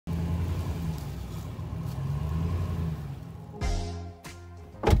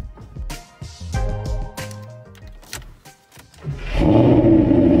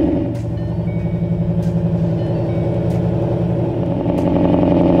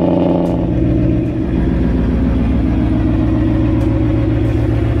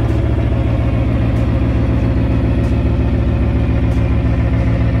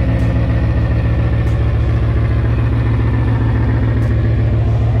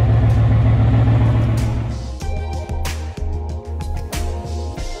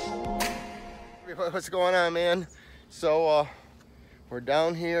what's going on, man? So we're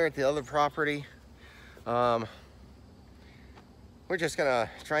down here at the other property. We're just gonna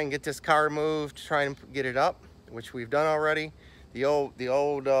try and get this car moved, try and get it up, which we've done already. The old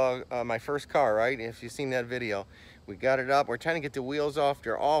my first car, right? If you've seen that video, we got it up. We're trying to get the wheels off.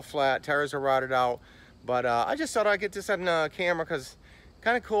 They're all flat, tires are rotted out. But I just thought I'd get this on camera because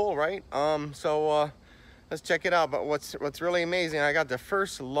kind of cool, right? Let's check it out. But what's really amazing, I got the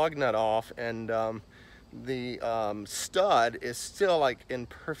first lug nut off, and the stud is still like in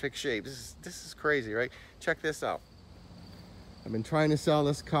perfect shape. This is crazy, right? Check this out. I've been trying to sell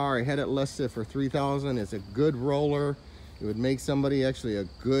this car. I had it listed for $3,000. It's a good roller. It would make somebody actually a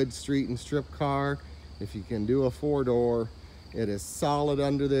good street and strip car if you can do a 4-door. It is solid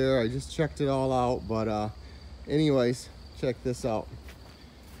under there. I just checked it all out, but anyways, check this out.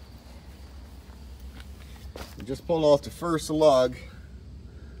 I just pulled off the first lug.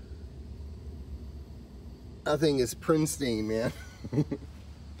 That thing is pristine, man.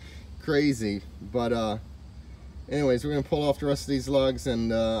 Crazy. But anyways, we're gonna pull off the rest of these lugs,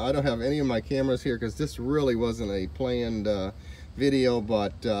 and I don't have any of my cameras here because this really wasn't a planned video,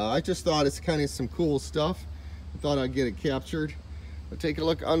 but I just thought it's kind of some cool stuff. I thought I'd get it captured. But take a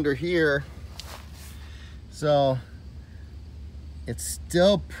look under here. So it's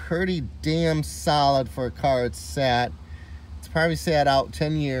still pretty damn solid for a car it's sat. It's probably sat out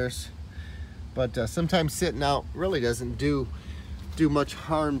 10 years, but sometimes sitting out really doesn't do much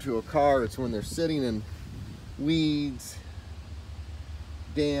harm to a car. It's when they're sitting in weeds,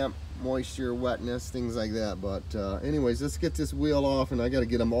 damp, moisture, wetness, things like that. But anyways, let's get this wheel off, and I got to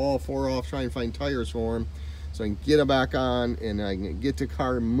get them all 4 off, try and find tires for them so I can get them back on, and I can get the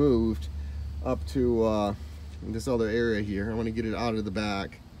car moved up to this other area here. I want to get it out of the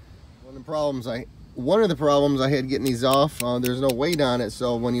back. One of the problems I had getting these off, there's no weight on it,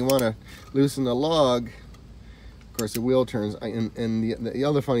 so when you want to loosen the lug, of course the wheel turns. And the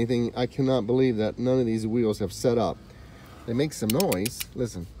other funny thing, I cannot believe that none of these wheels have set up. They make some noise.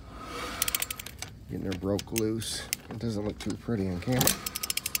 Listen, getting her broke loose. It doesn't look too pretty on camera.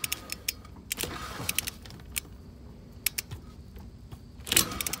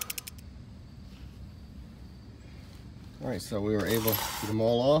 All right, so we were able to get them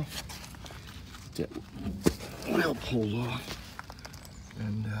all off. Get wheel pulled off,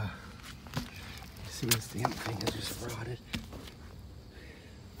 and see, this damn thing is just rotted.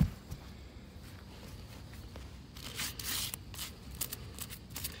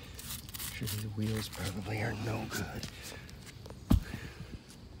 Sure, these wheels probably are no good.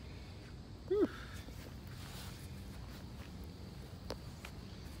 Whew.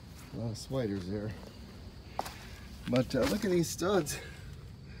 A lot of spiders there. But look at these studs.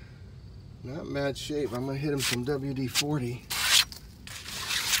 Not in bad shape. I'm gonna hit them some WD-40.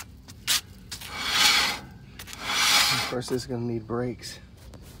 Of course, this is gonna need brakes.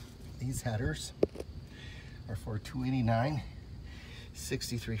 These headers are for 289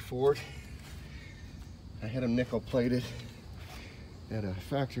 63 Ford. I had them nickel plated at a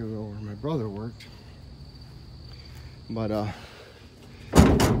factory where my brother worked. But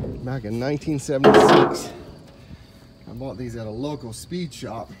back in 1976, I bought these at a local speed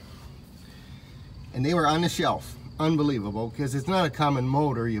shop, and they were on the shelf. Unbelievable, because it's not a common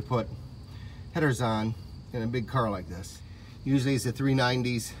motor you put headers on in a big car like this. Usually it's the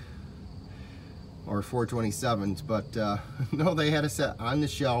 390s or 427s, but no, they had a set on the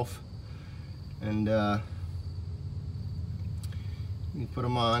shelf, and you put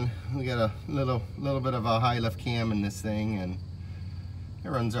them on. We got a little bit of a high lift cam in this thing, and it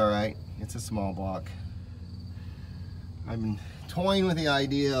runs all right. It's a small block. I've been toying with the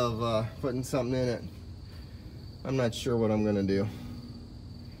idea of putting something in it. I'm not sure what I'm gonna do.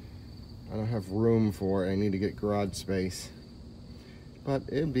 I don't have room for it. I need to get garage space. But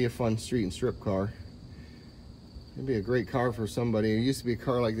it'd be a fun street and strip car. It'd be a great car for somebody. There used to be a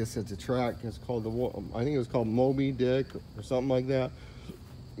car like this at the track. It's called I think it was called Moby Dick or something like that.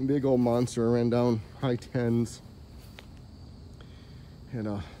 Big old monster, ran down high 10s. Had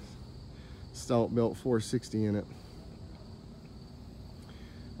a stout built 460 in it.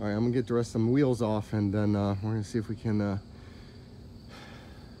 All right, I'm gonna get the rest of some wheels off, and then we're gonna see if we can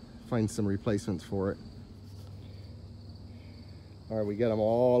find some replacements for it. All right, we got them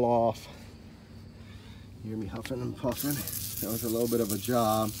all off. You hear me huffing and puffing. That was a little bit of a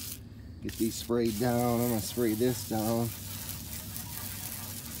job. Get these sprayed down. I'm gonna spray this down.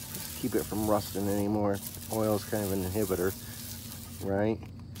 Just keep it from rusting anymore. Oil's kind of an inhibitor, right?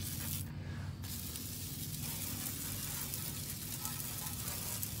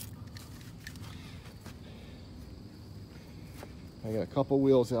 I got a couple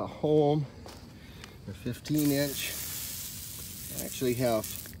wheels at home. a 15-inch. I actually have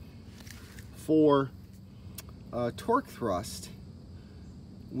 4 torque thrust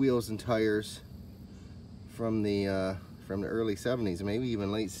wheels and tires from the early 70s, maybe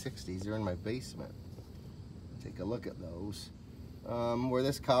even late 60s. They're in my basement. Take a look at those. Where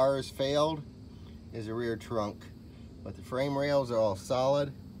this car has failed is a rear trunk, but the frame rails are all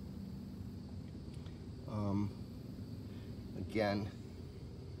solid. Again,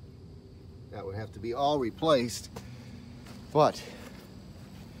 that would have to be all replaced, but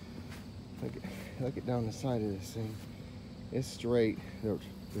look at down the side of this thing. It's straight. The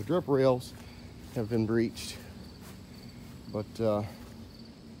drip rails have been breached, but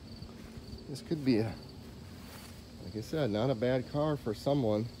this could be like I said, not a bad car for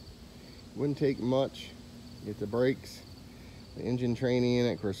someone. Wouldn't take much. Get the brakes, the engine training in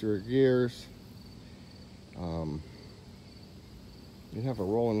it, of course, rear gears. You'd have a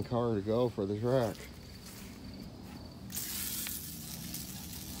rolling car to go for the track.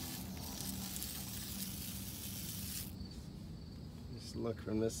 Just look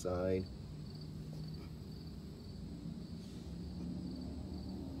from this side.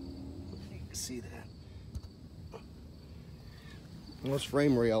 You can see that. Those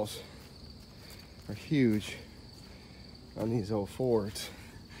frame rails are huge on these old Fords.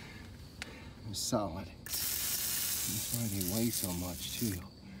 They're solid. That's why they weigh so much too.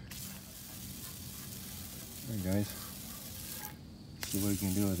 Alright guys, let's see what we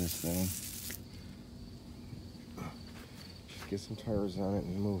can do with this thing. Just get some tires on it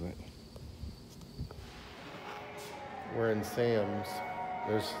and move it. We're in Sam's.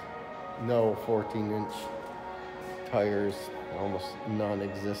 There's no 14-inch tires, almost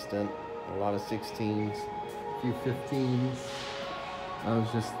non-existent. A lot of 16s, a few 15s. I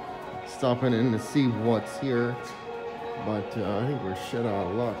was just stopping in to see what's here, but I think we're shit out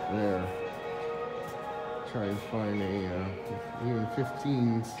of luck there. Try and find even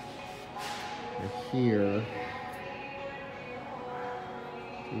 15s are here.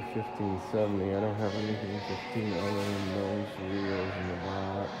 21570. I don't have anything 15 other than those wheels in the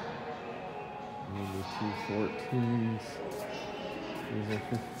back. Maybe 214s. These are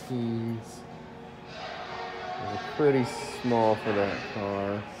 15s. They're pretty small for that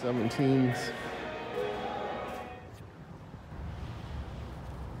car. 17s.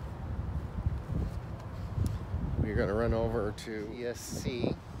 We're gonna run over to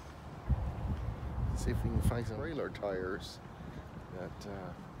ESC. See if we can find some trailer tires. That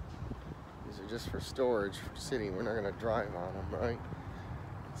these are just for storage, for sitting. We're not gonna drive on them, right?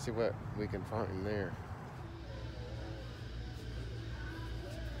 Let's see what we can find there.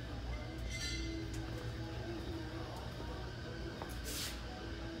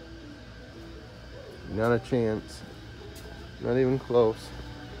 Not a chance. Not even close.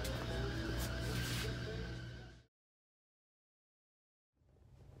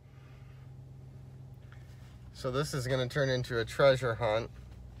 So this is going to turn into a treasure hunt.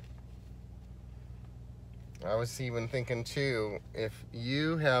 I was even thinking too, if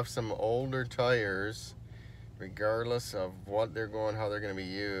you have some older tires, regardless of what they're going, how they're going to be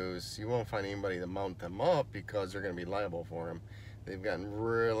used, you won't find anybody to mount them up because they're going to be liable for them. They've gotten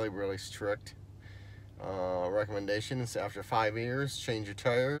really, really strict recommendations. After 5 years, change your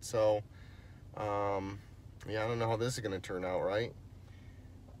tires. So yeah, I don't know how this is going to turn out, right?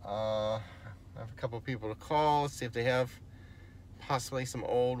 I have a couple people to call, see if they have possibly some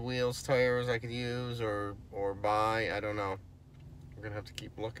old wheels tires I could use or buy. I don't know. We're gonna have to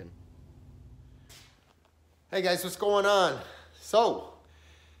keep looking. Hey guys, what's going on? So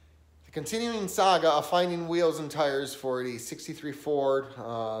the continuing saga of finding wheels and tires for the 63 Ford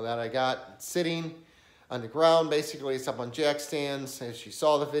that I got sitting on the ground. Basically, it's up on jack stands. As you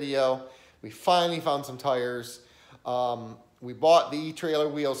saw the video, we finally found some tires. We bought the e-trailer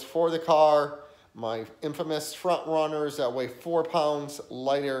wheels for the car, my infamous front runners that weigh 4 pounds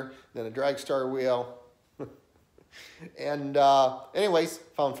lighter than a Dragstar wheel. And anyways,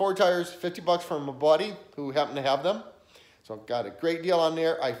 found 4 tires, 50 bucks from a buddy who happened to have them. So got a great deal on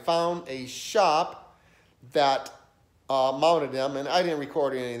there. I found a shop that mounted them, and I didn't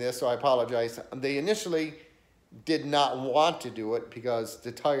record any of this, so I apologize. They initially did not want to do it because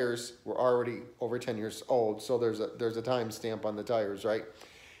the tires were already over 10 years old. So there's a time stamp on the tires, right?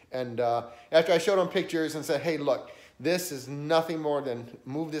 And after I showed them pictures and said, hey, look, this is nothing more than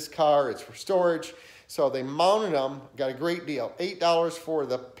move this car. It's for storage. So they mounted them, got a great deal. $8 for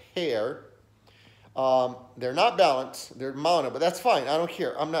the pair. They're not balanced, they're mounted, but that's fine. I don't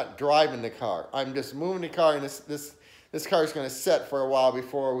care. I'm not driving the car. I'm just moving the car, and this car is going to set for a while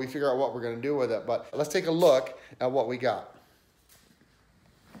before we figure out what we're going to do with it. But let's take a look at what we got.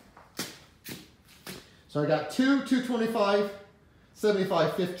 So I got two 225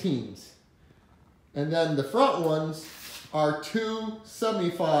 75 15s. And then the front ones are two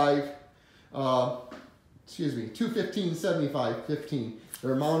 75, 215 75 15.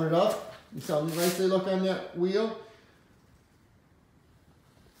 They're mounted up. You saw how nice they look on that wheel.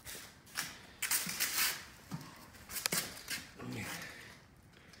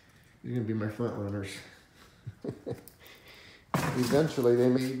 You're gonna be my front runners. Eventually they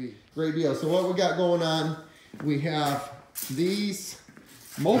may be. Great deal. So what we got going on, we have these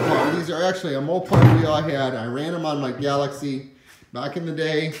Mopar. These are actually a Mopar wheel I had. I ran them on my Galaxie back in the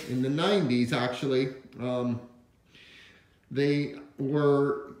day, in the 90s actually. They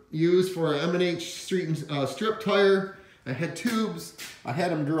were used for an M&H strip tire. I had tubes. I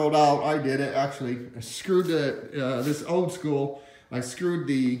had them drilled out. I did it actually. I screwed this old school. I screwed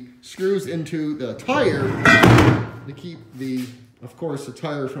the screws into the tire to keep the, of course, the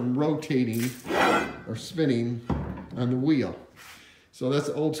tire from rotating or spinning on the wheel. So that's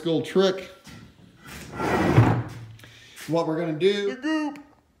an old school trick. What we're gonna do, the goop.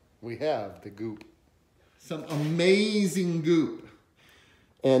 We have the goop. Some amazing goop.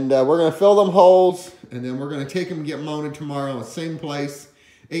 And we're gonna fill them holes, and then we're gonna take them and get mounted tomorrow in the same place,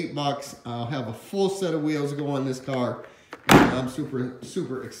 $8. I'll have a full set of wheels go on this car. And I'm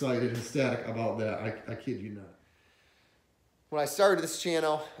super excited and ecstatic about that. I kid you not. When I started this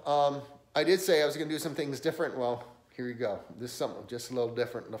channel, I did say I was gonna do some things different. Well, here you go. This is something just a little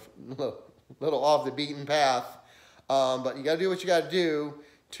different, a little off the beaten path. But you gotta do what you gotta do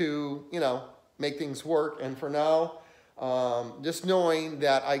to, you know, make things work. And for now, just knowing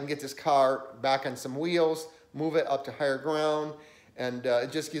that I can get this car back on some wheels, move it up to higher ground, and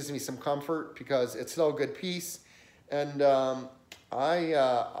it just gives me some comfort because it's still a good piece. And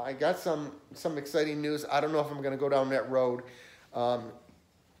I got some exciting news. I don't know if I'm going to go down that road.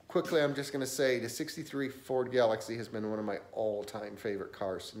 Quickly, I'm just going to say the 63 Ford Galaxie has been one of my all-time favorite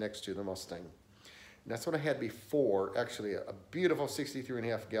cars next to the Mustang. And that's what I had before, actually, a beautiful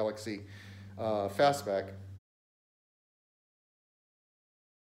 63.5 Galaxie fastback.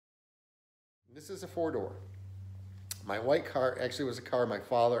 This is a four-door. My white car actually was a car my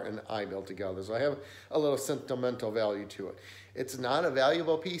father and I built together, so I have a little sentimental value to it. It's not a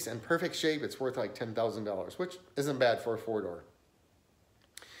valuable piece. In perfect shape, it's worth like $10,000, which isn't bad for a four-door.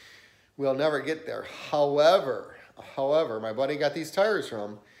 We'll never get there. However, my buddy got these tires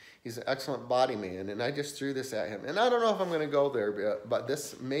from. He's an excellent body man, and I just threw this at him. And I don't know if I'm going to go there, but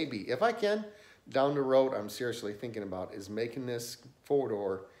this may be. If I can, down the road, I'm seriously thinking about is making this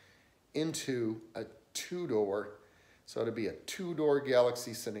four-door into a two-door. So it'll be a two-door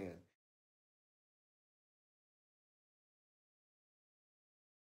Galaxie sedan.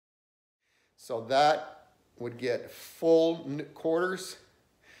 So that would get full quarters,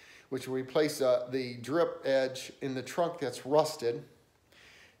 which will replace the drip edge in the trunk that's rusted.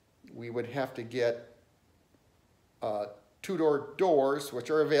 We would have to get two-door doors, which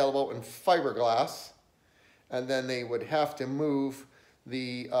are available in fiberglass. And then they would have to move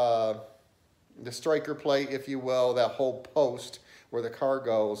the striker plate, if you will, that whole post where the car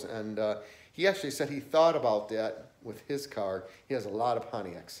goes. And he actually said he thought about that with his car. He has a lot of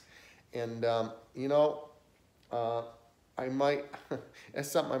Pontiacs. And, you know, I might,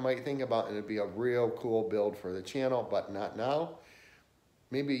 that's something I might think about, and it'd be a real cool build for the channel, but not now.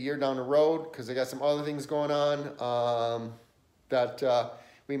 Maybe a year down the road, because I got some other things going on that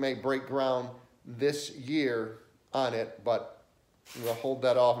we may break ground this year on it, but we'll hold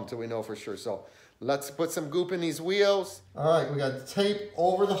that off until we know for sure. So let's put some goop in these wheels. All right, we got the tape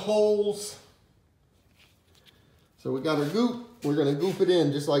over the holes. So we got our goop. We're gonna goop it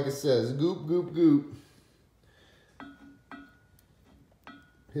in just like it says. Goop, goop, goop.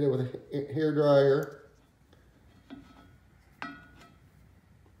 Hit it with a hair dryer.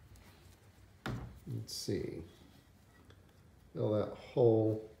 Let's see. Fill that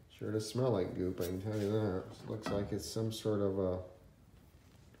hole. Sure does smell like goop, I can tell you that. Looks like it's some sort of a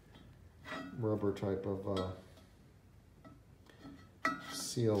rubber type of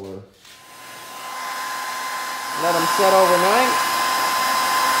sealer. Let them set overnight.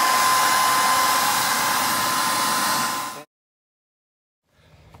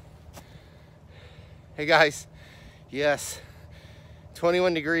 Hey guys, yes,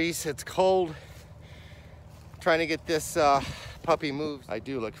 21 degrees, it's cold. Trying to get this puppy moved. I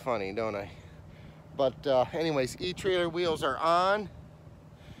do look funny, don't I? But anyways, e-trailer wheels are on.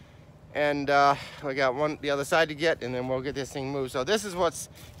 And we got the other side to get, and then we'll get this thing moved. So this is what's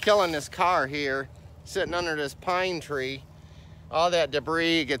killing this car here, sitting under this pine tree. All that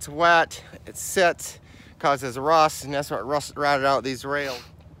debris gets wet, it sits, causes rust, and that's what rotted out these rails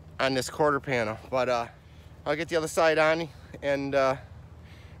on this quarter panel. But I'll get the other side on, and we're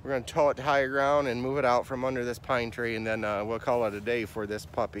gonna tow it to higher ground and move it out from under this pine tree, and then we'll call it a day for this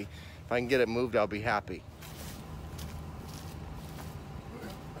puppy. If I can get it moved, I'll be happy.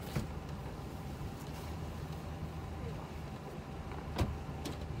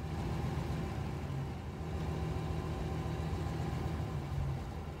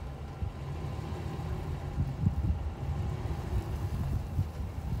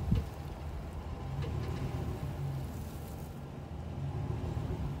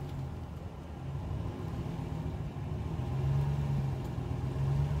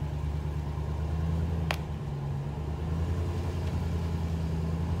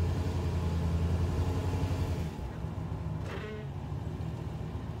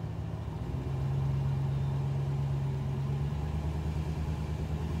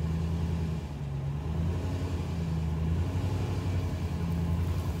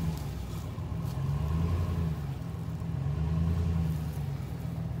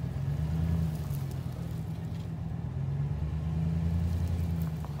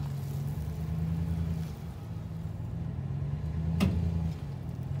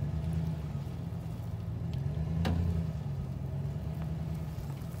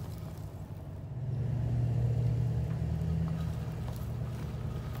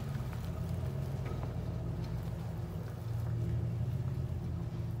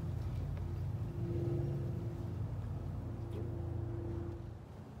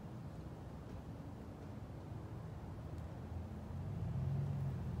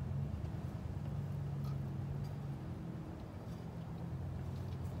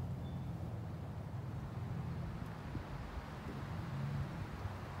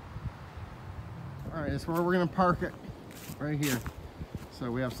 All right, that's where we're gonna park it, right here.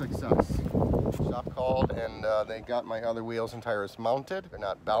 So we have success. Shop called, and they got my other wheels and tires mounted. They're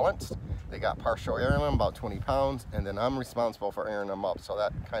not balanced. They got partial airing them, about 20 pounds, and then I'm responsible for airing them up, so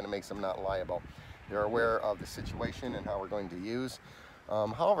that kind of makes them not liable. They're aware of the situation and how we're going to use.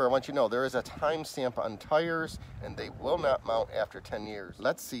 However, I want you to know there is a timestamp on tires, and they will not mount after 10 years.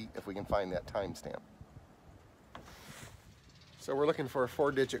 Let's see if we can find that timestamp. So we're looking for a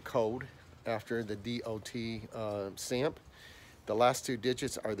 4-digit code after the DOT stamp. The last 2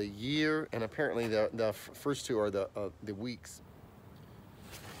 digits are the year, and apparently the first 2 are the weeks.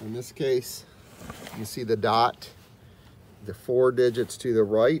 In this case, you see the dot, the 4 digits to the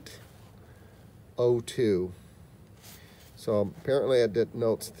right, 02. So apparently it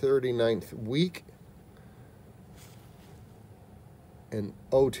denotes 39th week, and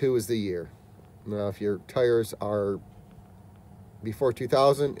 02 is the year. Now if your tires are before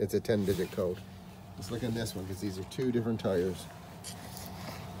 2000, it's a 10-digit code. Let's look at this one, because these are 2 different tires.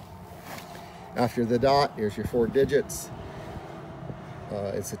 After the dot, here's your 4 digits.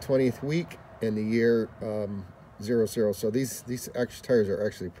 It's the 20th week and the year 00. So these extra tires are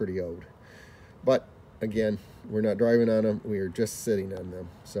actually pretty old. But again, we're not driving on them, we are just sitting on them.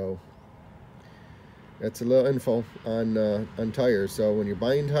 So that's a little info on tires. So when you're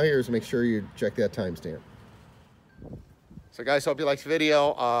buying tires, make sure you check that timestamp. So guys, hope you liked the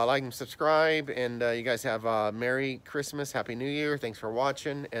video. Like and subscribe, and you guys have a Merry Christmas, Happy New Year. Thanks for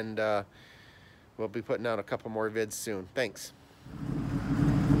watching, and we'll be putting out a couple more vids soon. Thanks.